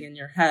 little thing in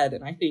your head?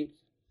 And I think,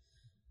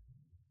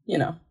 you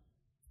know,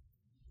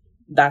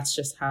 that's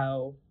just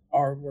how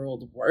our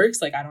world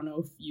works. Like, I don't know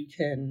if you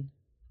can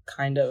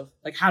kind of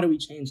like, how do we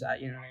change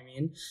that? You know what I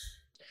mean?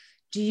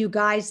 Do you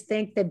guys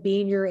think that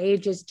being your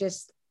age is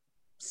just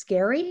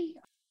scary?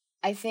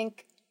 I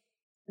think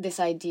this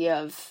idea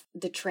of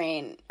the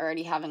train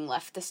already having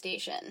left the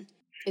station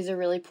is a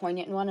really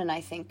poignant one. And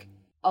I think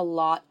a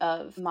lot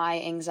of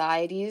my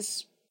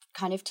anxieties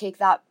kind of take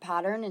that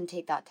pattern and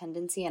take that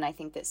tendency. And I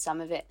think that some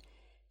of it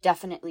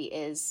definitely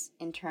is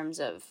in terms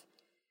of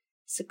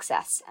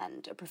success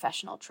and a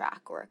professional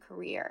track or a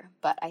career.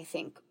 But I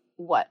think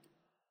what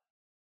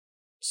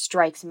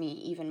strikes me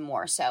even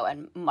more so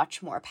and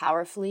much more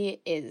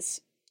powerfully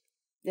is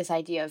this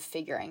idea of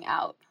figuring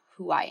out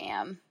who I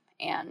am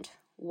and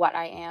what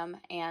I am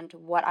and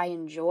what I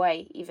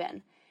enjoy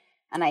even.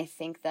 And I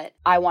think that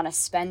I want to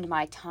spend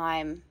my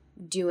time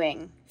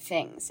doing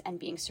things and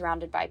being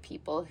surrounded by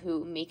people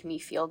who make me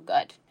feel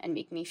good and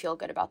make me feel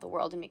good about the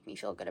world and make me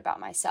feel good about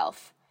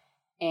myself.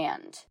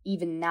 And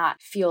even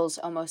that feels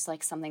almost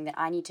like something that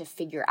I need to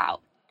figure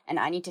out. And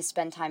I need to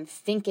spend time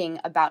thinking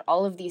about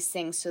all of these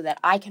things so that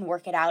I can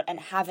work it out and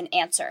have an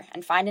answer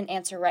and find an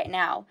answer right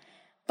now.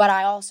 But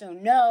I also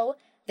know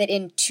that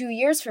in 2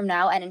 years from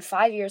now and in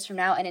 5 years from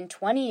now and in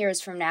 20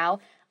 years from now,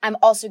 I'm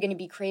also going to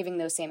be craving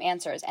those same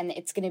answers, and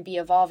it's going to be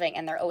evolving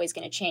and they're always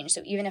going to change.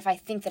 So even if I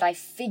think that I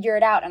figure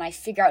it out and I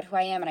figure out who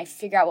I am and I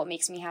figure out what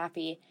makes me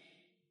happy,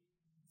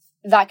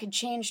 that could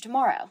change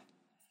tomorrow.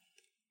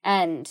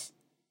 And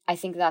I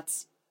think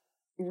that's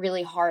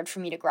really hard for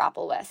me to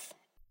grapple with.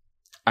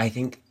 I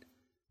think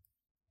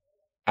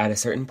at a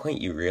certain point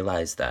you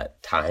realize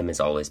that time is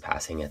always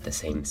passing at the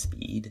same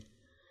speed,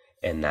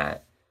 and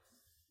that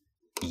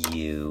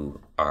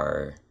you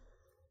are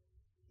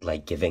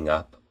like giving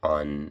up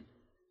on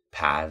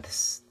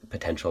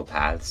potential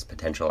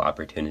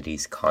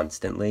opportunities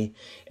constantly,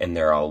 and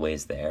they're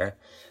always there.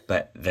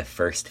 But the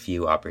first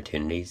few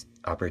opportunities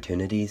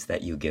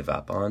that you give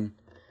up on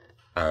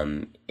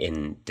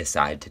and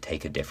decide to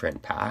take a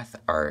different path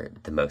are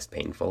the most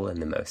painful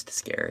and the most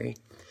scary.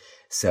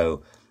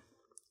 So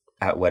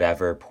at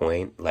whatever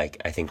point,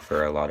 like I think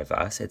for a lot of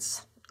us,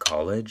 it's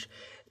college.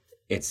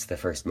 It's the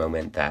first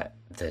moment that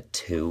the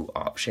two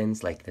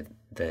options, like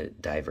the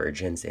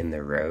divergence in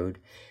the road,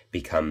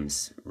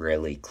 becomes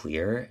really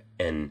clear,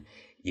 and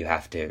you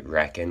have to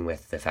reckon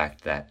with the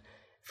fact that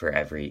for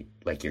every,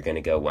 like, you're going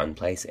to go one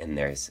place and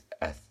there's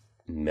a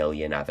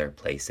million other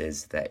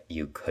places that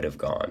you could have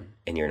gone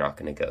and you're not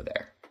going to go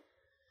there.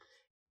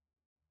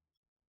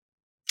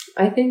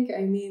 I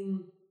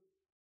mean,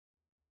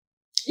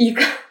 you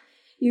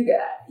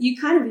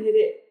kind of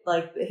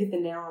hit the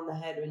nail on the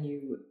head when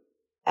you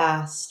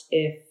asked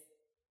if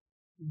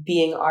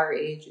being our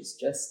age is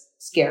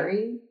just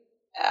scary.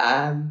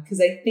 Because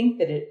I think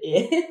that it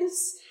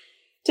is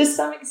to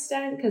some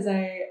extent, because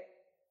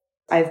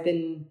I've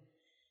been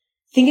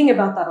thinking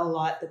about that a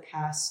lot the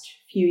past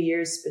few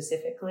years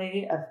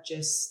specifically, of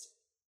just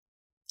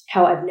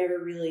how I've never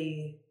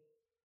really,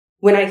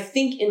 when I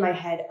think in my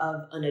head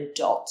of an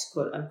adult,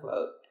 quote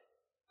unquote,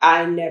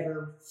 I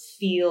never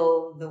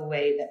feel the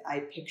way that I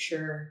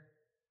picture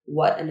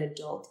what an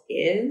adult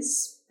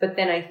is. But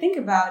then I think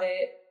about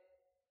it,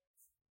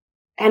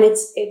 and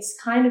it's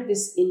kind of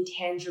this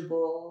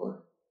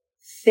intangible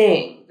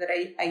thing that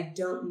I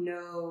don't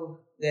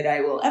know that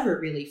I will ever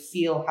really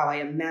feel how I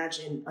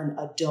imagine an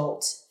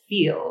adult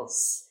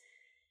feels.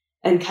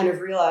 And kind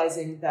of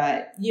realizing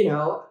that, you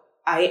know,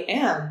 I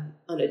am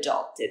an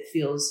adult. It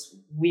feels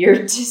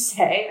weird to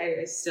say.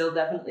 I still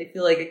definitely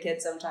feel like a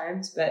kid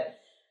sometimes, but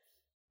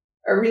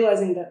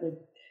realizing that like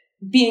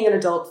being an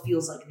adult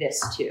feels like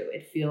this too.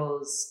 It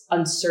feels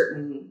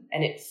uncertain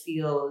and it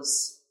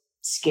feels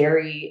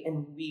scary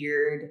and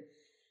weird,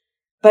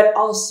 but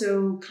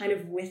also kind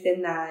of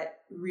within that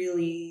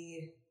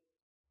really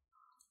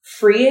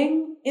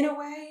freeing in a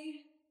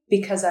way,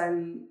 because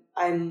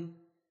I'm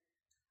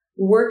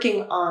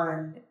working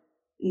on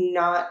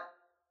not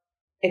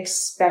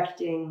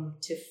expecting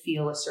to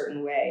feel a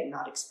certain way,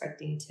 not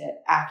expecting to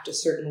act a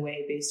certain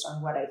way based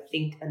on what I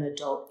think an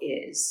adult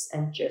is,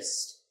 and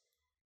just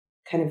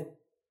kind of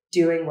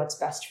doing what's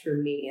best for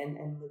me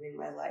and living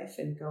my life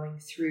and going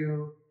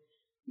through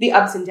the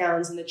ups and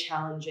downs and the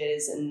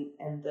challenges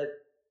and the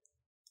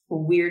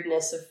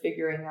weirdness of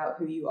figuring out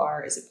who you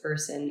are as a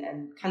person.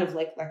 And kind of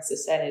like Lexa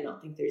said, I don't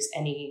think there's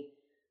any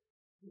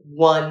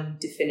one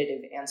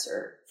definitive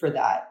answer for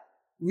that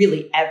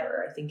really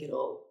ever. I think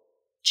it'll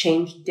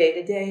change day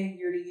to day,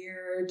 year to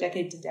year,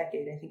 decade to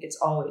decade. I think it's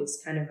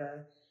always kind of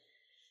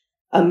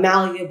a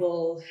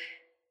malleable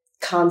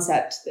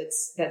concept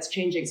that's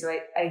changing. So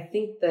I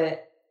think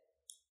that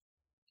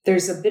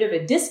there's a bit of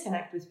a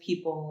disconnect with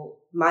people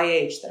my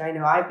age that I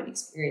know I've been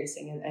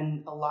experiencing,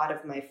 and a lot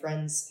of my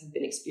friends have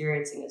been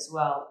experiencing as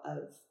well,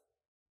 of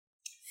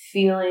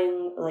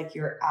feeling like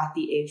you're at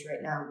the age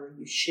right now where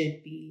you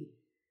should be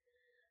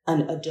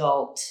an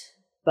adult,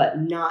 but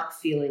not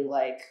feeling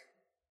like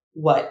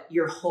what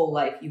your whole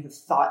life you have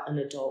thought an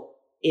adult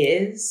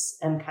is,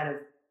 and kind of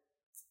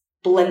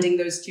blending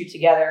those two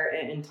together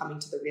and coming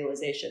to the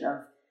realization of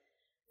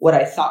what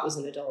I thought was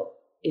an adult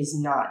is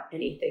not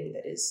anything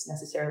that is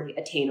necessarily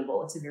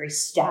attainable. It's a very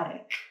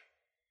static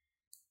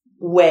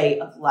way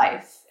of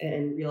life,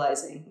 and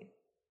realizing,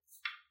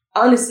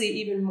 honestly,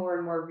 even more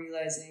and more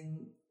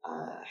realizing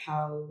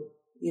how,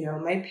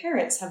 my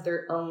parents have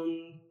their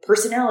own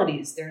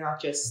personalities. They're not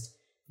just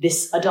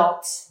this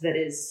adult that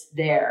is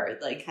there.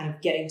 Like, kind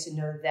of getting to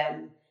know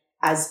them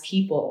as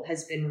people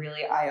has been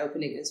really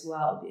eye-opening as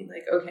well. Being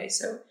like, okay,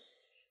 so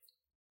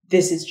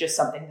this is just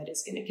something that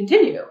is going to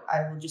continue.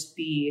 I will just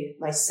be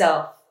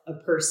myself, a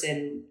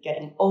person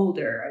getting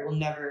older.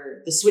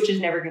 The switch is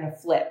never going to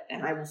flip,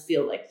 and I will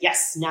feel like,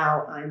 yes,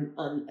 now I'm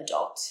an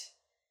adult.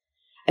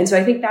 And so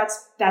I think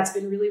that's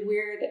been really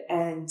weird,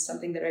 and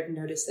something that I've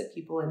noticed that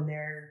people in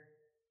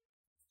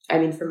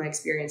from my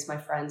experience, my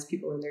friends,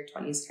 people in their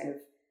 20s kind of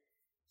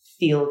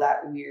feel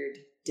that weird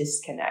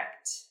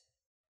disconnect.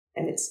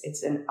 And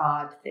it's an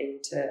odd thing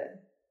to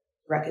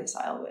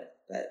reconcile with.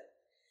 But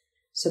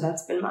so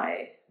that's been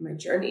my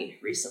journey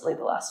recently,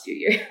 the last few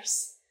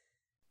years.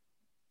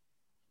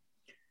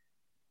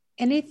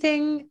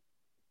 Anything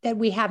that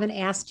we haven't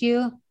asked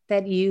you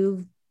that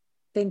you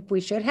think we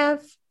should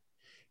have?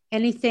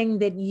 Anything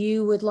that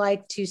you would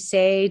like to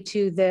say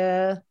to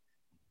the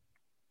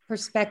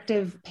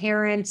prospective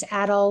parents,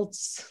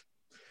 adults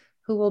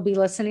who will be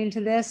listening to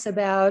this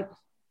about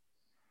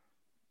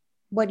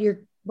what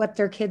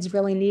their kids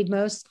really need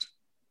most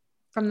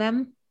from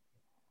them?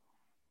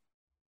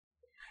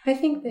 I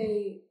think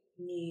they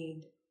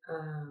need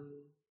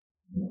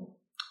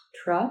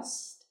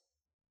trust,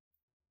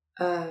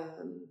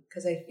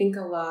 because I think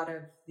a lot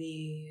of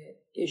the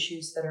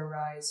issues that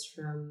arise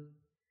from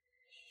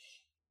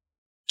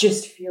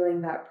just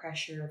feeling that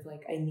pressure of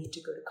like, I need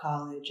to go to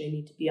college, I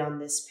need to be on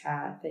this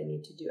path, I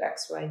need to do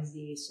X, Y,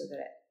 Z so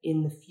that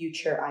in the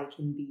future I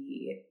can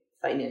be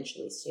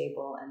financially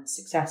stable and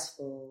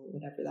successful,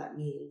 whatever that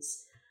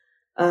means.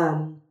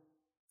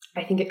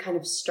 I think it kind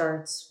of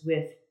starts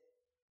with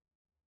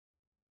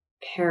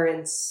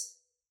parents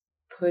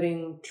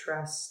putting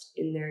trust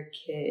in their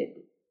kid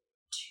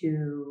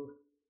to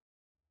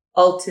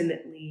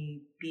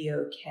ultimately be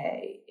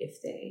okay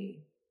if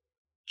they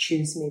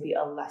choose maybe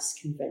a less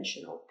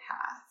conventional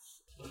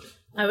path.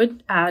 I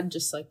would add,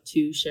 just like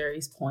to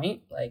Sherry's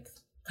point, like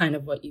kind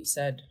of what you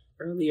said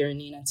earlier,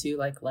 Nina, too,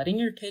 like letting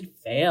your kid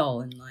fail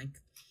and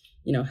like,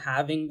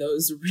 having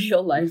those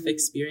real life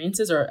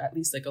experiences, or at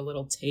least like a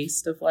little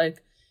taste of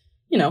like,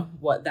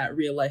 what that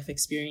real life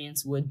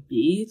experience would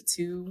be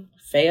to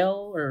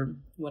fail or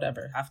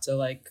whatever, have to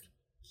like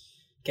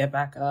get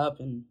back up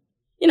and,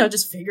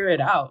 just figure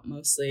it out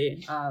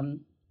mostly.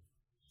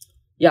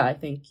 I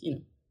think,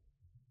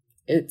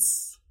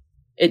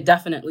 it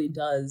definitely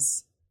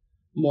does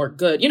more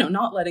good,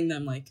 not letting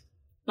them like,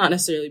 not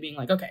necessarily being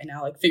like, okay,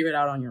 now like figure it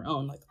out on your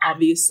own. Like,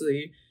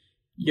 obviously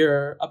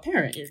you're a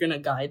parent, you're going to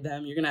guide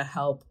them, you're going to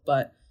help,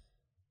 but,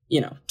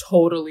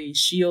 totally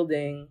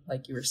shielding,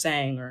 like you were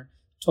saying, or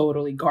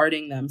totally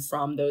guarding them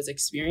from those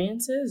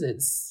experiences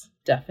is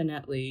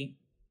definitely,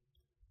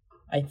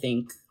 I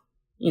think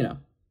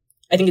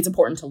it's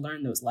important to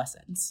learn those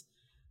lessons.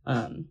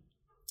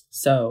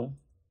 So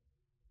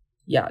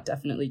yeah,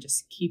 definitely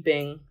just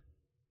keeping,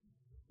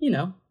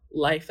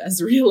 life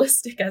as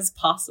realistic as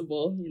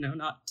possible,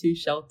 not too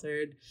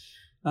sheltered,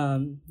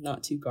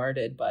 not too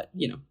guarded, but,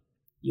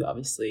 you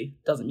obviously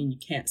doesn't mean you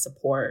can't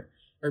support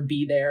or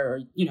be there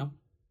or,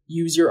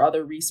 use your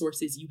other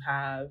resources you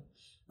have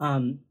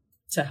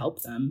to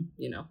help them.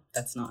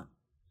 That's not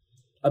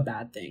a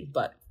bad thing,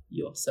 but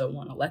you also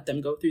want to let them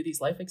go through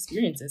these life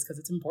experiences because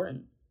it's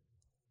important.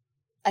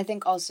 I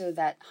think also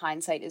that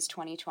hindsight is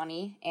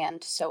 20/20,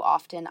 and so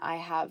often I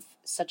have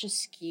such a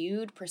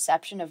skewed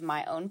perception of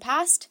my own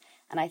past,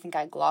 and I think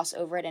I gloss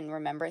over it and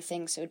remember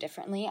things so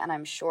differently, and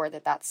I'm sure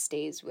that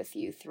stays with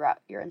you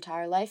throughout your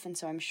entire life, and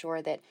so I'm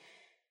sure that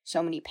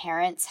so many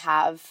parents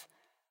have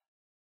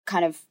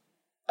kind of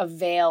a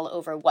veil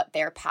over what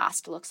their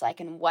past looks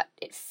like and what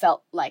it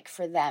felt like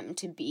for them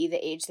to be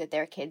the age that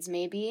their kids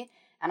may be,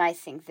 and I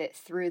think that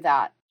through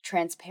that,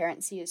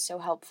 transparency is so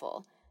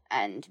helpful.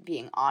 And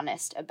being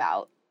honest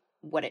about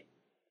what it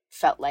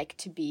felt like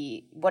to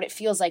be, what it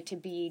feels like to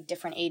be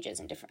different ages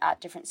and at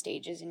different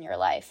stages in your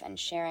life, and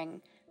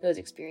sharing those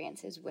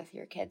experiences with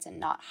your kids and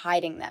not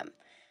hiding them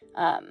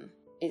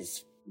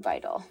is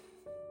vital.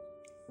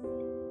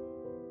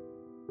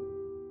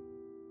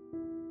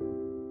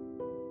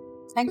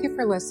 Thank you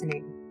for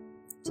listening.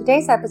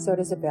 Today's episode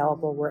is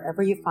available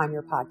wherever you find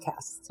your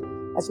podcasts,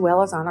 as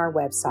well as on our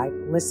website,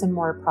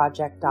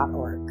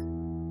 listenmoreproject.org.